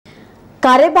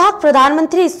कार्यवाहक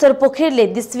प्रधानमन्त्री ईश्वर पोखरेलले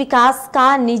देश विकासका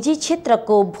निजी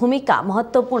क्षेत्रको भूमिका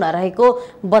महत्त्वपूर्ण रहेको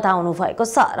बताउनु भएको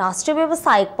छ। राष्ट्रिय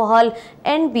व्यावसायिक पहल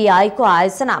एनबीआईको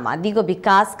आयोजनामा दिगो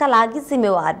विकासका लागि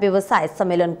जिम्मेवार व्यवसाय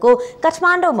सम्मेलनको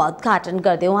काठमाडौँमा उद्घाटन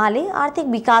गर्दै उहाँले आर्थिक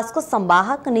विकासको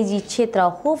संवाहक निजी क्षेत्र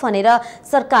हो भनेर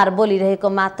सरकार बोलिरहेको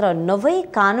मात्र नभई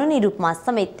कानुनी रूपमा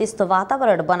समेत त्यस्तो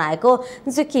वातावरण बनाएको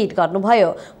जिकिर गर्नुभयो।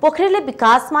 पोखरेलले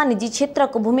विकासमा निजी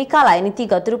क्षेत्रको भूमिकालाई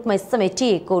नीतिगत रूपमा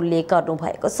समेटिएको उल्लेख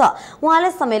भएको छ।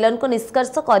 उहाँले सम्मेलनको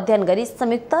निष्कर्षको अध्ययन गरी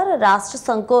संयुक्त राष्ट्र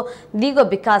संघको दिगो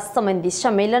विकास सम्बन्धी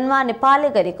सम्मेलनमा नेपालले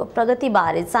गरेको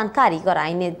प्रगतिबारे जानकारी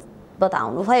गराइने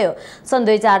बताउनुभयो। सन्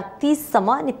 2030 सम्म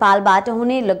नेपालबाट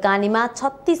हुने लगानीमा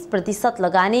 36%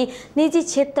 लगानी निजी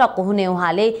क्षेत्रको हुने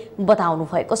उहाँले बताउनु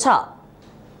भएको छ।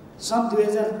 सन्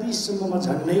 2030 सम्ममा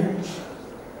झन्डै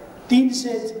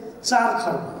 304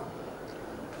 खर्ब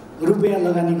रुपैयाँ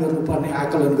लगानी गर्नुपर्ने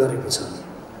आकलन गरेको छ।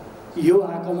 यो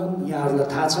आकलन यहाँहरूलाई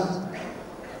थाहा छ।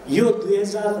 यो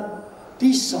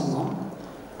 2030 सम्म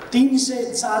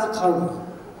 304 खर्ब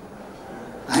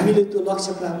हामीले त्यो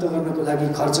लक्ष्य प्राप्त गर्नको लागि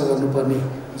खर्च गर्नुपर्ने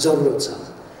जरुरत छ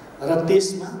र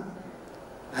त्यसमा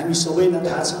हामी सबैलाई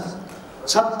थाहा छ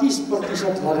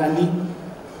 36% लगानी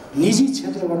निजी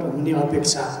क्षेत्रबाट हुने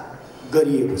अपेक्षा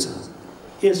गरिएको छ।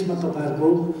 यसमा तपाईहरुको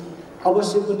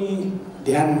अवश्य पनि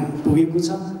ध्यान पुगेको छ,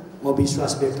 म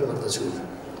विश्वास व्यक्त गर्दछु।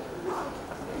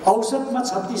 औसतमा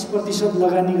 36%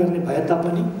 लगानी गर्ने भए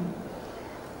तापनि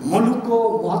मुलुकको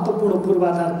महत्त्वपूर्ण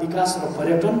पूर्वाधार विकास र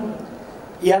पर्यटन,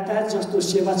 यातायात जस्तो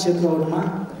सेवा क्षेत्रहरूमा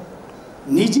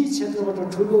निजी क्षेत्रबाट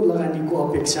ठूलो लगानीको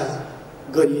अपेक्षा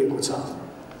गरिएको छ।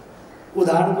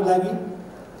 उदाहरणको लागि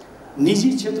निजी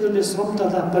क्षेत्रले श्रम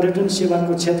तथा पर्यटन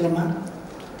सेवाको क्षेत्रमा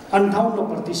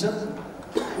 58%,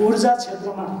 ऊर्जा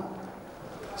क्षेत्रमा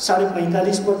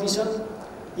 45.5%,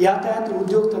 यातायात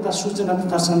उद्योग तथा सूचना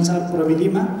तथा सञ्चार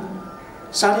प्रविधिमा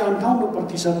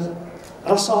 58.5%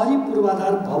 र शहरी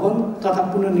पूर्वाधार भवन तथा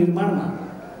पुनर्निर्माणमा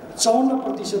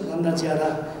 54% भन्दा ज्यादा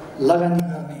लगानी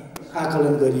गर्ने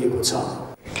आकलन गरिएको छ।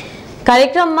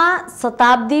 कार्यक्रममा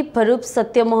शताब्दी प्ररूप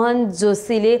सत्यमोहन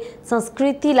जोशीले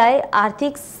संस्कृतिलाई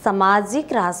आर्थिक,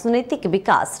 सामाजिक, राजनैतिक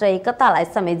विकास र एकतालाई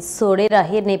समेत जोडेर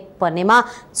हेर्ने पर्नेमा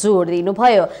जोड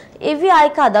दिनुभयो।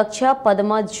 एभीआईका अध्यक्ष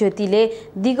पद्म ज्योतिले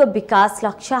दिगो विकास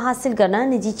लक्ष्य हासिल गर्न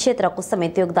निजी क्षेत्रको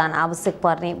समेत योगदान आवश्यक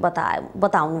पर्ने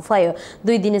बताउनुभयो।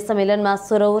 2 दिने सम्मेलनमा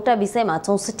 16वटा विषयमा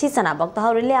 64 जना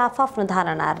वक्ताहरूले आफ्नो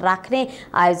धारणा राख्ने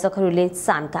आयोजकहरूले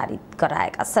जानकारी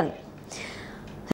गराएका छन्।